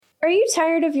Are you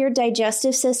tired of your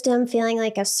digestive system feeling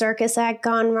like a circus act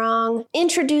gone wrong?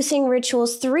 Introducing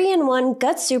Ritual's 3-in-1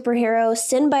 gut superhero,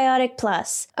 Synbiotic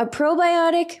Plus. A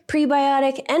probiotic,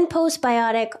 prebiotic, and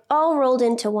postbiotic all rolled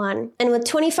into one. And with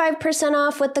 25%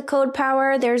 off with the code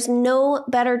POWER, there's no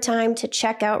better time to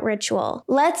check out Ritual.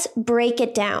 Let's break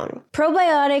it down.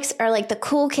 Probiotics are like the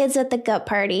cool kids at the gut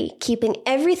party, keeping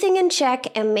everything in check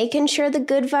and making sure the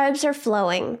good vibes are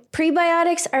flowing.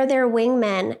 Prebiotics are their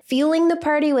wingmen, fueling the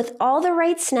party with all the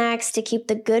right snacks to keep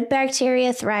the good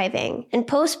bacteria thriving. And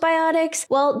postbiotics,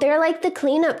 well, they're like the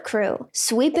cleanup crew,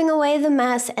 sweeping away the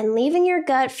mess and leaving your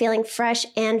gut feeling fresh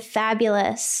and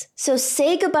fabulous. So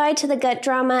say goodbye to the gut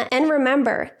drama, and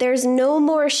remember, there's no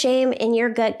more shame in your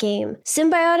gut game.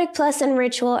 Synbiotic Plus and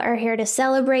Ritual are here to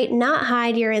celebrate, not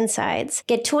hide your insides.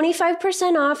 Get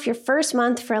 25% off your first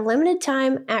month for a limited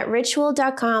time at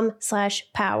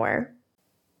ritual.com/power.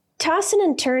 Tossing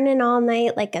and turning all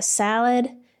night like a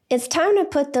salad? It's time to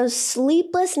put those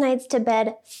sleepless nights to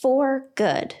bed for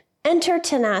good. Enter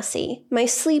Tanasi, my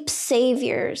sleep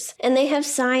saviors, and they have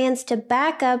science to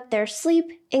back up their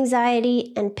sleep,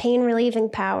 anxiety, and pain-relieving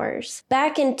powers.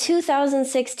 Back in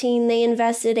 2016, they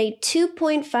invested a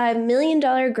 $2.5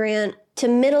 million grant to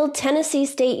Middle Tennessee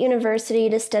State University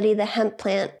to study the hemp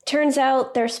plant. Turns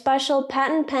out their special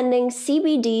patent-pending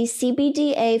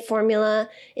CBD-CBDA formula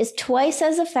is twice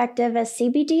as effective as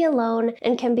CBD alone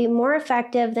and can be more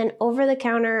effective than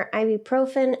over-the-counter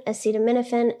ibuprofen,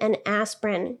 acetaminophen, and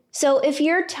aspirin. So if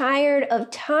you're tired of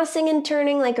tossing and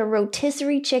turning like a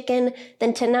rotisserie chicken,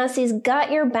 then Tanasi's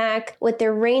got your back with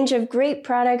their range of great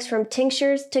products from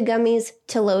tinctures to gummies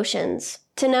to lotions.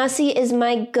 Tanasi is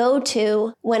my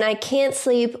go-to when I can't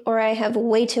sleep or I have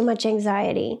way too much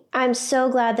anxiety. I'm so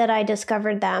glad that I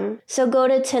discovered them. So go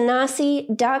to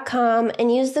Tanasi.com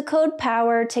and use the code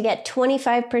POWER to get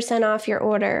 25% off your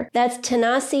order. That's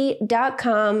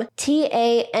Tanasi.com,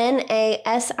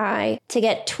 Tanasi, to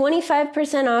get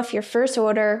 25% off your first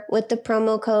order with the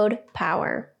promo code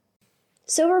POWER.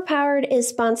 Sober Powered is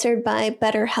sponsored by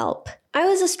BetterHelp. I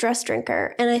was a stress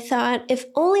drinker, and I thought, if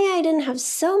only I didn't have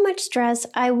so much stress,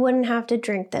 I wouldn't have to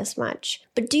drink this much.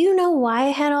 But do you know why I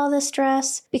had all this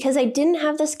stress? Because I didn't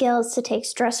have the skills to take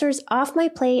stressors off my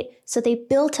plate, so they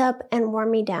built up and wore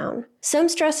me down. Some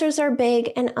stressors are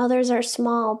big and others are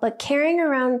small, but carrying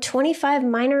around 25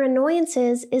 minor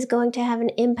annoyances is going to have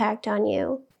an impact on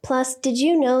you. Plus, did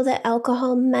you know that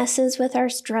alcohol messes with our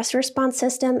stress response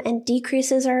system and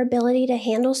decreases our ability to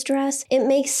handle stress? It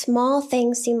makes small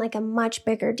things seem like a much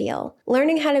bigger deal.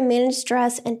 Learning how to manage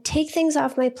stress and take things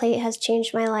off my plate has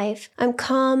changed my life. I'm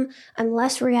calm, I'm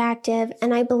less reactive,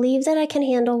 and I believe that I can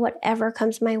handle whatever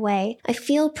comes my way. I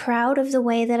feel proud of the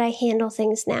way that I handle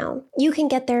things now. You can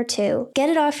get there too. Get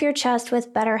it off your chest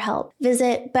with BetterHelp.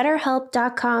 Visit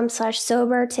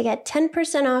betterhelp.com/sober to get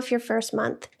 10% off your first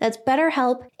month. That's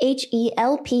BetterHelp,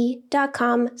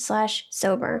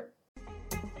 HELP.com/sober.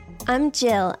 I'm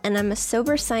Jill, and I'm a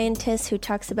sober scientist who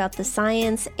talks about the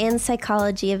science and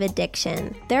psychology of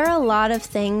addiction. There are a lot of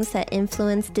things that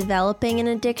influence developing an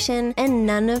addiction, and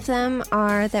none of them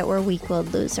are that we're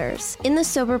weak-willed losers. In the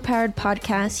Sober Powered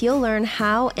podcast, you'll learn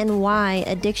how and why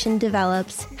addiction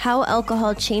develops, how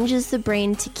alcohol changes the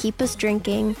brain to keep us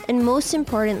drinking, and most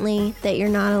importantly, that you're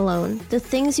not alone. The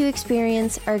things you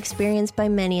experience are experienced by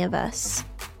many of us.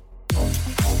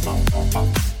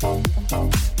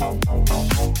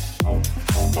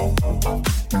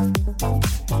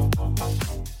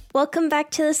 Welcome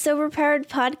back to the Sober Powered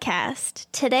podcast.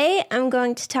 Today, I'm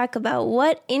going to talk about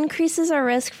what increases our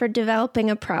risk for developing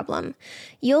a problem.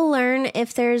 You'll learn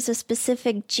if there's a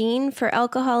specific gene for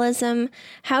alcoholism,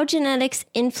 how genetics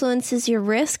influences your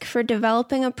risk for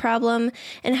developing a problem,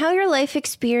 and how your life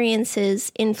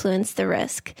experiences influence the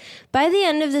risk. By the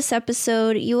end of this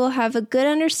episode, you will have a good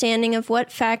understanding of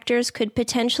what factors could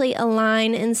potentially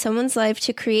align in someone's life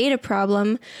to create a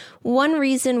problem, one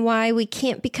reason why we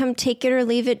can't become take it or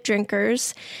leave it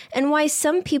drinkers, and why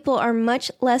some people are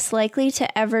much less likely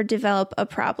to ever develop a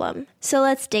problem. So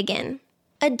let's dig in.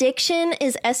 Addiction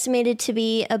is estimated to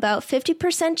be about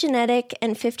 50% genetic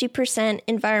and 50%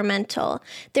 environmental.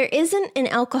 There isn't an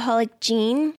alcoholic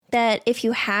gene that if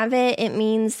you have it, it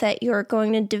means that you're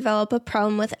going to develop a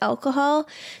problem with alcohol.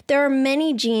 There are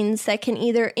many genes that can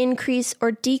either increase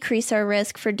or decrease our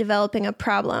risk for developing a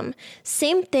problem.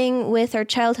 Same thing with our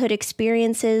childhood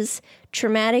experiences,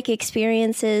 traumatic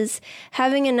experiences,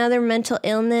 having another mental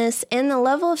illness, and the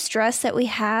level of stress that we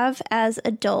have as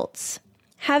adults.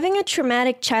 Having a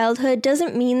traumatic childhood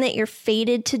doesn't mean that you're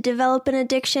fated to develop an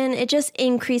addiction, it just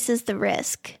increases the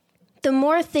risk. The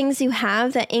more things you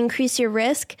have that increase your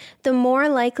risk, the more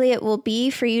likely it will be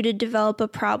for you to develop a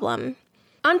problem.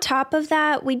 On top of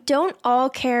that, we don't all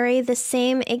carry the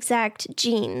same exact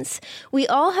genes. We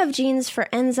all have genes for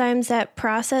enzymes that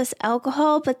process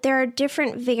alcohol, but there are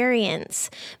different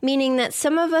variants, meaning that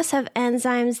some of us have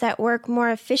enzymes that work more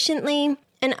efficiently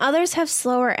and others have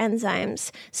slower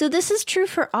enzymes. So this is true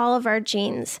for all of our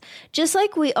genes. Just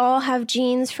like we all have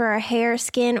genes for our hair,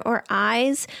 skin, or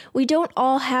eyes, we don't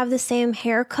all have the same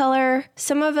hair color.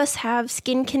 Some of us have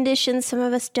skin conditions, some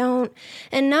of us don't,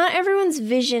 and not everyone's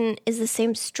vision is the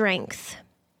same strength.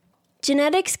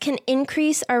 Genetics can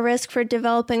increase our risk for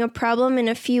developing a problem in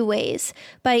a few ways,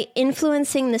 by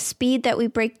influencing the speed that we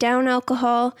break down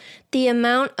alcohol, the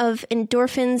amount of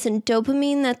endorphins and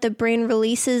dopamine that the brain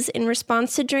releases in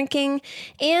response to drinking,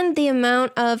 and the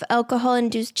amount of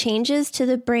alcohol-induced changes to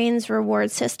the brain's reward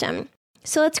system.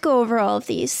 So let's go over all of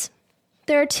these.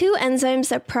 There are two enzymes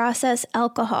that process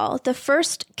alcohol. The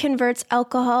first converts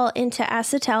alcohol into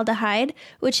acetaldehyde,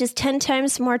 which is 10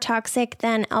 times more toxic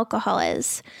than alcohol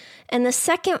is. And the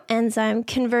second enzyme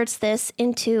converts this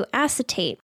into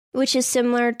acetate, which is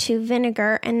similar to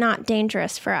vinegar and not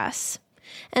dangerous for us.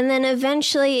 And then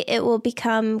eventually it will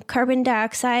become carbon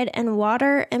dioxide and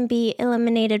water and be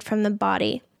eliminated from the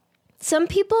body. Some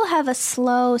people have a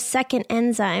slow second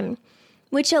enzyme,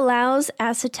 which allows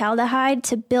acetaldehyde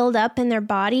to build up in their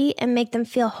body and make them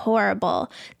feel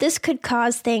horrible. This could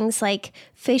cause things like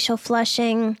facial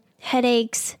flushing,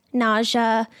 headaches,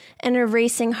 nausea, and a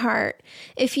racing heart.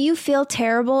 If you feel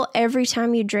terrible every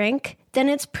time you drink, then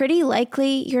it's pretty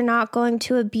likely you're not going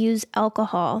to abuse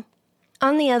alcohol.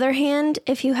 On the other hand,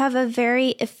 if you have a very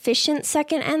efficient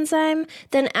second enzyme,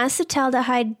 then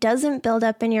acetaldehyde doesn't build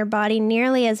up in your body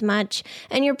nearly as much,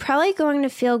 and you're probably going to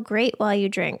feel great while you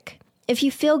drink. If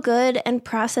you feel good and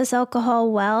process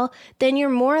alcohol well, then you're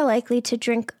more likely to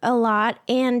drink a lot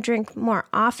and drink more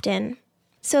often.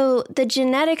 So the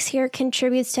genetics here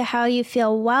contributes to how you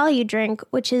feel while you drink,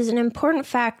 which is an important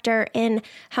factor in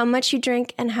how much you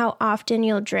drink and how often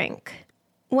you'll drink.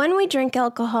 When we drink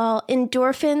alcohol,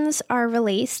 endorphins are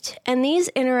released, and these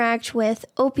interact with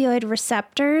opioid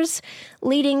receptors,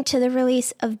 leading to the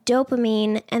release of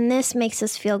dopamine, and this makes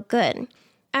us feel good.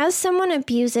 As someone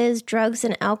abuses drugs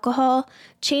and alcohol,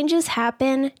 changes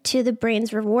happen to the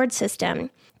brain's reward system.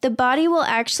 The body will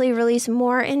actually release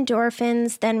more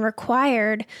endorphins than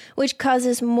required, which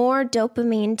causes more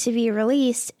dopamine to be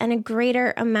released and a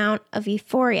greater amount of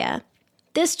euphoria.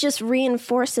 This just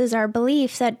reinforces our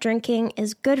belief that drinking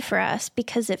is good for us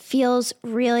because it feels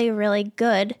really, really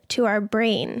good to our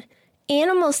brain.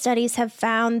 Animal studies have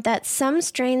found that some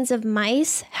strains of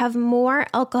mice have more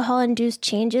alcohol-induced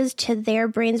changes to their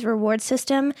brain's reward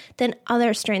system than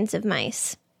other strains of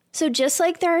mice. So just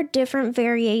like there are different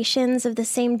variations of the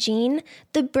same gene,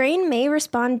 the brain may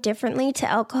respond differently to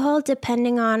alcohol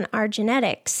depending on our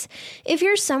genetics. If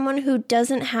you're someone who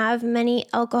doesn't have many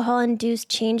alcohol-induced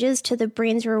changes to the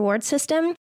brain's reward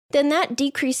system, then that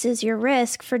decreases your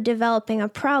risk for developing a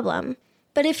problem.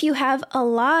 But if you have a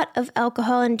lot of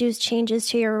alcohol-induced changes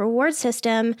to your reward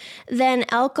system, then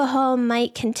alcohol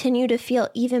might continue to feel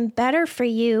even better for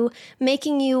you,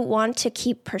 making you want to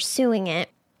keep pursuing it.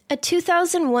 A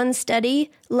 2001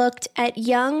 study looked at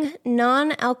young,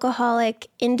 non-alcoholic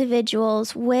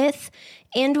individuals with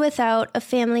and without a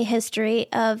family history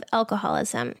of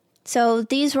alcoholism. So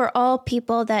these were all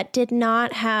people that did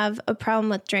not have a problem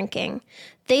with drinking.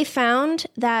 They found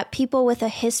that people with a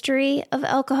history of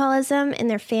alcoholism in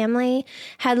their family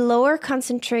had lower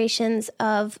concentrations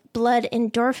of blood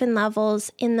endorphin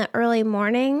levels in the early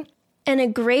morning and a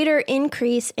greater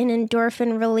increase in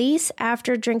endorphin release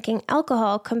after drinking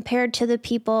alcohol compared to the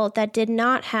people that did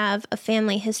not have a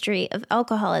family history of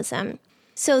alcoholism.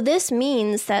 So this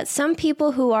means that some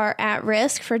people who are at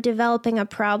risk for developing a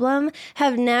problem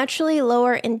have naturally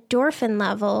lower endorphin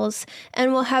levels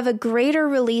and will have a greater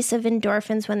release of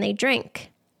endorphins when they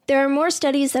drink. There are more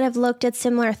studies that have looked at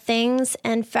similar things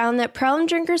and found that problem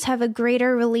drinkers have a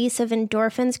greater release of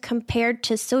endorphins compared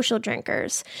to social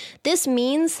drinkers. This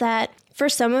means that for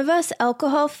some of us,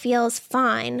 alcohol feels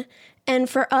fine, and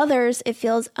for others, it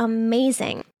feels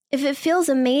amazing. If it feels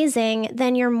amazing,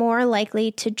 then you're more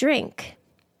likely to drink.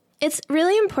 It's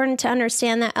really important to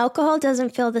understand that alcohol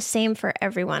doesn't feel the same for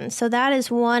everyone. So that is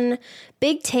one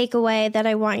big takeaway that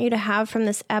I want you to have from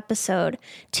this episode.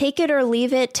 Take it or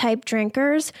leave it type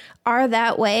drinkers are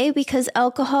that way because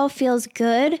alcohol feels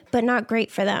good, but not great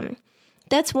for them.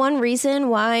 That's one reason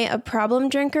why a problem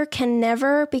drinker can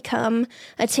never become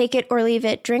a take it or leave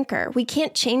it drinker. We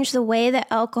can't change the way that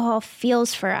alcohol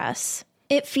feels for us.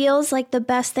 It feels like the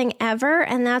best thing ever,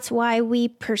 and that's why we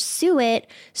pursue it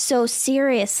so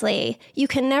seriously. You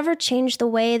can never change the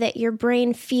way that your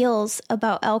brain feels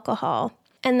about alcohol.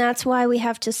 and that's why we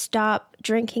have to stop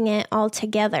drinking it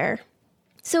altogether.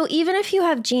 So even if you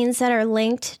have genes that are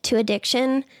linked to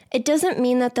addiction, it doesn't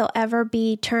mean that they'll ever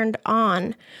be turned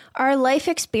on. Our life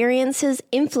experiences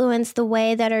influence the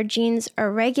way that our genes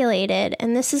are regulated,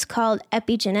 and this is called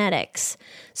epigenetics.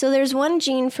 So there's one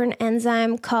gene for an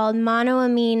enzyme called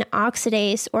monoamine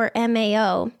oxidase, or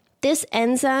MAO. This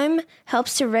enzyme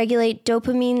helps to regulate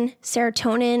dopamine,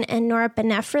 serotonin, and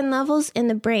norepinephrine levels in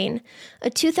the brain. A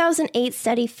 2008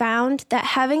 study found that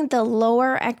having the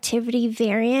lower activity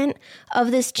variant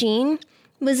of this gene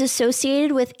was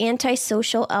associated with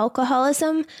antisocial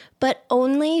alcoholism, but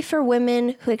only for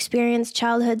women who experienced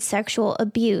childhood sexual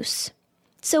abuse.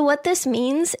 So what this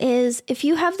means is if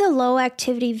you have the low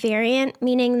activity variant,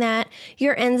 meaning that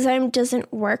your enzyme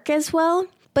doesn't work as well,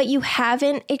 but you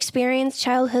haven't experienced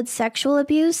childhood sexual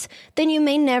abuse, then you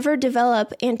may never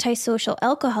develop antisocial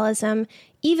alcoholism,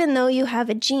 even though you have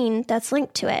a gene that's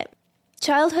linked to it.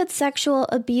 Childhood sexual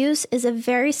abuse is a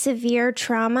very severe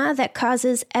trauma that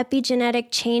causes epigenetic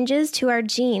changes to our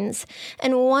genes,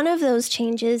 and one of those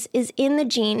changes is in the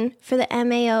gene for the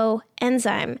MAO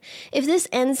enzyme. If this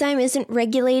enzyme isn't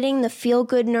regulating the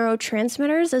feel-good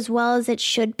neurotransmitters as well as it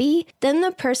should be, then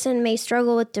the person may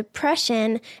struggle with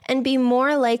depression and be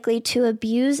more likely to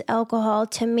abuse alcohol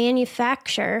to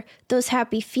manufacture those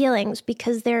happy feelings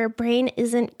because their brain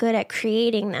isn't good at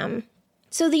creating them.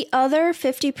 So the other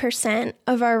 50%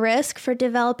 of our risk for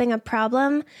developing a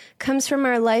problem comes from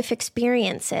our life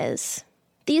experiences.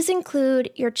 These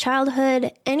include your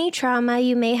childhood, any trauma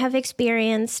you may have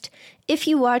experienced, if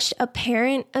you watched a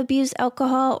parent abuse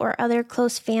alcohol or other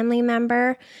close family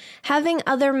member, having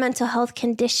other mental health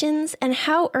conditions, and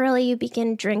how early you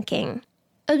begin drinking.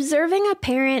 Observing a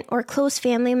parent or close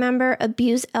family member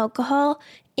abuse alcohol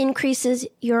increases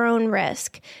your own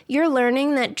risk. You're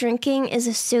learning that drinking is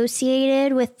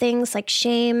associated with things like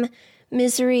shame,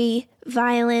 misery,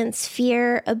 violence,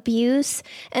 fear, abuse,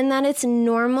 and that it's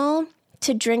normal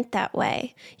to drink that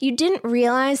way. You didn't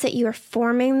realize that you were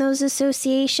forming those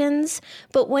associations,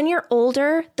 but when you're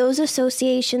older, those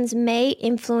associations may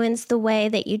influence the way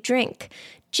that you drink,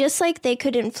 just like they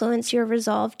could influence your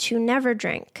resolve to never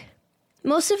drink.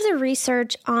 Most of the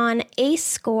research on ACE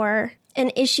score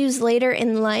and issues later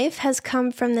in life has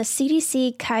come from the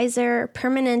CDC Kaiser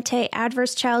Permanente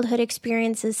Adverse Childhood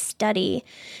Experiences study.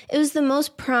 It was the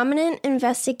most prominent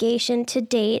investigation to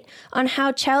date on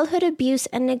how childhood abuse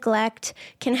and neglect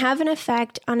can have an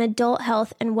effect on adult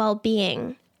health and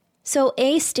well-being. So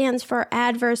ACE stands for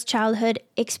Adverse Childhood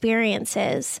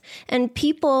Experiences, and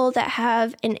people that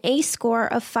have an ACE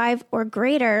score of 5 or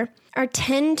greater are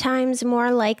 10 times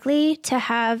more likely to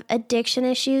have addiction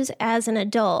issues as an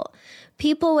adult.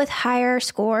 People with higher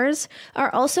scores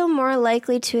are also more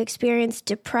likely to experience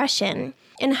depression,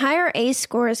 and higher ACE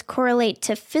scores correlate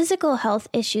to physical health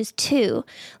issues too,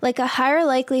 like a higher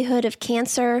likelihood of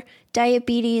cancer,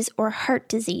 diabetes, or heart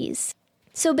disease.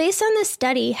 So based on this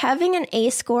study, having an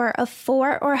ACE score of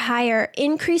 4 or higher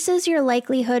increases your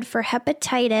likelihood for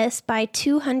hepatitis by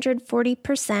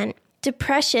 240%,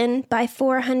 depression by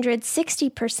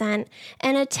 460%,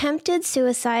 and attempted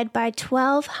suicide by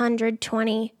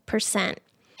 1,220%.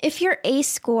 If your ACE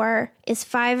score is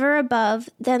 5 or above,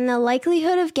 then the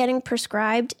likelihood of getting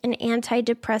prescribed an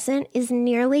antidepressant is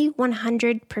nearly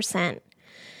 100%.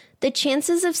 The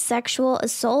chances of sexual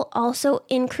assault also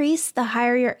increase the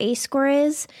higher your ACE score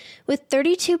is, with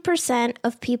 32%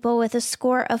 of people with a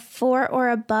score of 4 or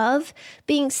above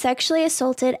being sexually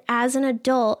assaulted as an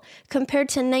adult compared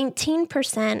to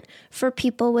 19% for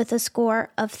people with a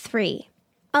score of 3.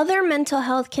 Other mental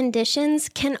health conditions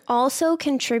can also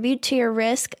contribute to your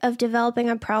risk of developing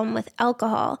a problem with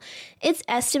alcohol. It's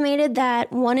estimated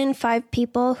that 1 in 5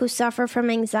 people who suffer from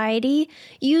anxiety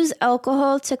use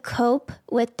alcohol to cope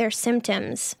with their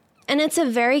symptoms. And it's a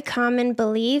very common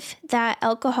belief that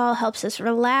alcohol helps us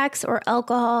relax, or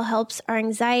alcohol helps our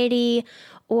anxiety,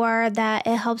 or that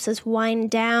it helps us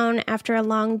wind down after a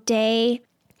long day.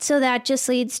 So that just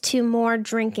leads to more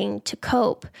drinking to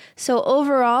cope. So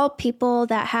overall, people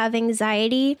that have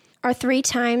anxiety are 3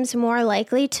 times more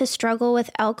likely to struggle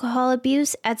with alcohol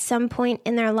abuse at some point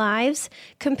in their lives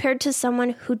compared to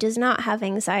someone who does not have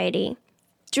anxiety.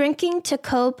 Drinking to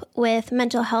cope with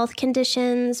mental health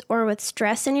conditions or with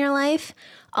stress in your life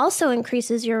also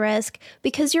increases your risk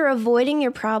because you're avoiding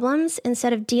your problems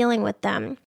instead of dealing with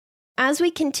them. As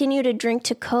we continue to drink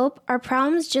to cope, our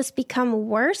problems just become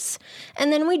worse,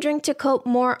 and then we drink to cope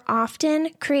more often,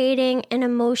 creating an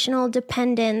emotional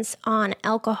dependence on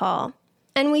alcohol.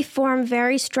 And we form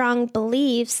very strong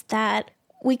beliefs that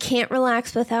we can't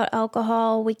relax without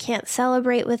alcohol, we can't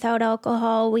celebrate without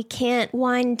alcohol, we can't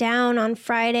wind down on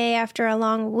Friday after a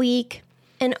long week.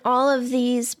 And all of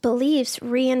these beliefs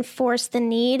reinforce the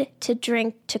need to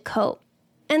drink to cope.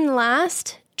 And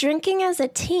last, drinking as a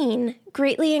teen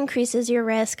greatly increases your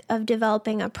risk of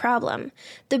developing a problem.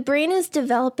 The brain is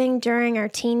developing during our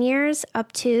teen years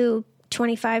up to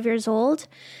 25 years old,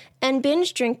 and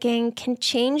binge drinking can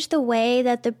change the way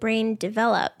that the brain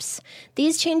develops.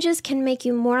 These changes can make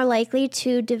you more likely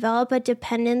to develop a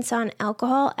dependence on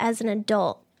alcohol as an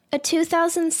adult. A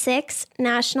 2006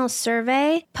 national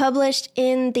survey published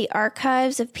in the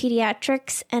Archives of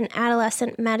Pediatrics and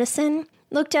Adolescent Medicine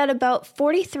looked at about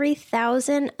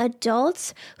 43,000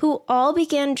 adults who all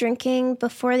began drinking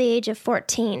before the age of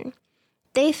 14.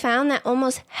 They found that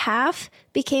almost half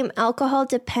became alcohol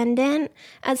dependent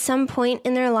at some point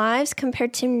in their lives,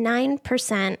 compared to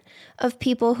 9% of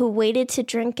people who waited to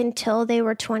drink until they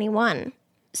were 21.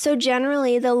 So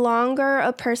generally, the longer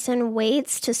a person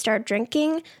waits to start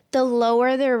drinking, the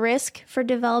lower their risk for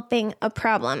developing a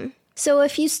problem. So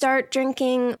if you start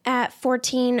drinking at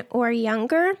 14 or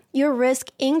younger, your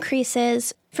risk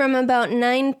increases from about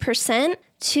 9%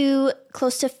 to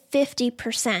close to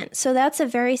 50%. So that's a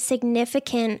very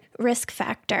significant risk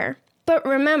factor. But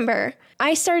remember,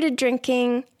 I started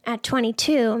drinking at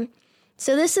 22,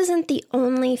 so this isn't the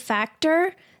only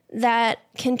factor that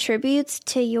contributes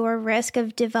to your risk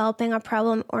of developing a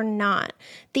problem or not.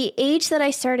 The age that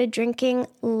I started drinking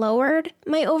lowered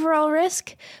my overall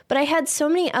risk, but I had so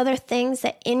many other things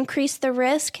that increased the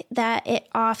risk that it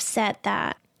offset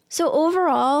that. So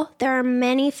overall, there are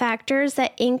many factors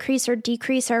that increase or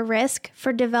decrease our risk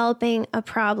for developing a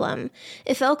problem.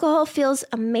 If alcohol feels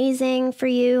amazing for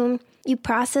you, you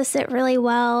process it really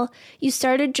well, you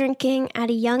started drinking at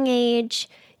a young age,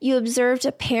 you observed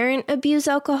a parent abuse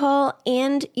alcohol,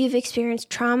 and you've experienced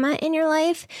trauma in your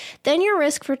life, then your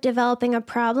risk for developing a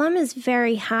problem is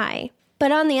very high.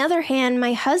 But on the other hand,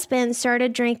 my husband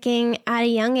started drinking at a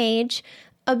young age,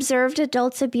 observed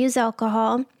adults abuse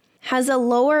alcohol, has a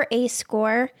lower ACE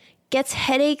score, gets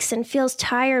headaches and feels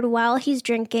tired while he's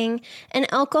drinking,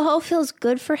 and alcohol feels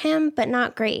good for him, but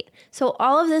not great. So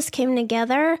all of this came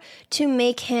together to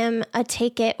make him a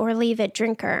take it or leave it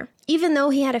drinker. Even though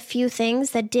he had a few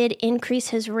things that did increase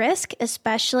his risk,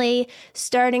 especially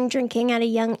starting drinking at a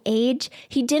young age,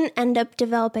 he didn't end up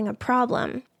developing a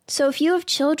problem. So if you have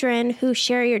children who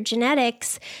share your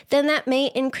genetics, then that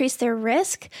may increase their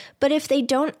risk, but if they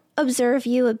don't observe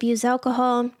you abuse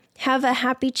alcohol, have a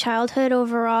happy childhood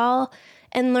overall,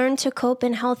 and learn to cope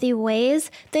in healthy ways,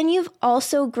 then you've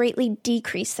also greatly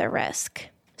decreased the risk.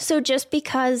 So just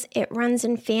because it runs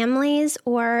in families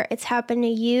or it's happened to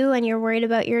you and you're worried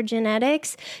about your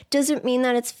genetics doesn't mean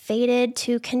that it's fated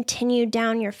to continue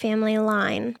down your family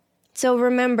line. So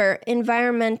remember,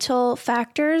 environmental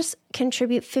factors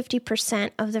contribute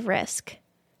 50% of the risk.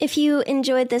 If you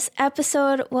enjoyed this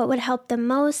episode, what would help the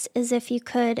most is if you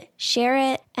could share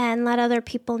it and let other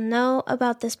people know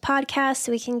about this podcast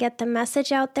so we can get the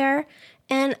message out there.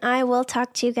 And I will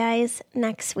talk to you guys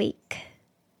next week.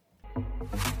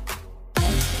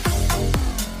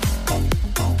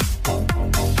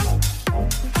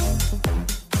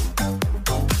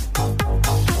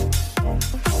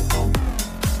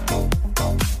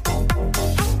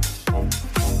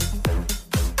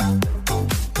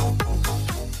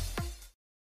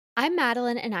 I'm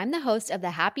Madeline, and I'm the host of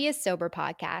the Happiest Sober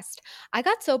podcast. I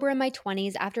got sober in my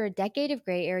 20s after a decade of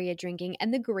gray area drinking,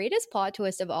 and the greatest plot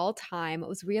twist of all time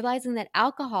was realizing that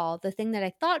alcohol, the thing that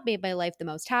I thought made my life the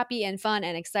most happy and fun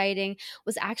and exciting,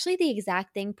 was actually the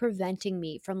exact thing preventing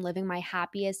me from living my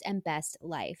happiest and best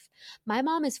life. My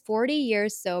mom is 40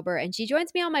 years sober, and she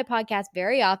joins me on my podcast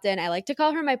very often. I like to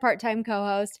call her my part-time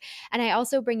co-host, and I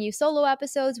also bring you solo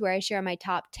episodes where I share my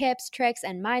top tips, tricks,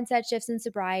 and mindset shifts in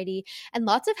sobriety, and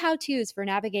lots of how-tos for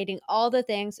navigating all the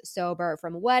things sober,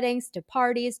 from weddings to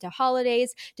parties to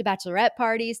holidays to bachelorette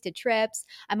parties to trips.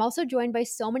 I'm also joined by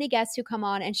so many guests who come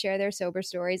on and share their sober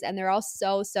stories, and they're all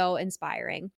so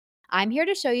inspiring. I'm here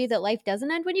to show you that life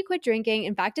doesn't end when you quit drinking.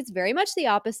 In fact, it's very much the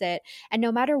opposite. And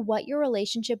no matter what your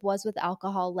relationship was with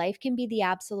alcohol, life can be the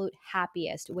absolute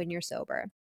happiest when you're sober.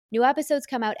 New episodes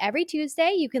come out every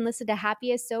Tuesday. You can listen to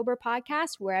Happiest Sober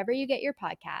podcast wherever you get your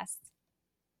podcasts.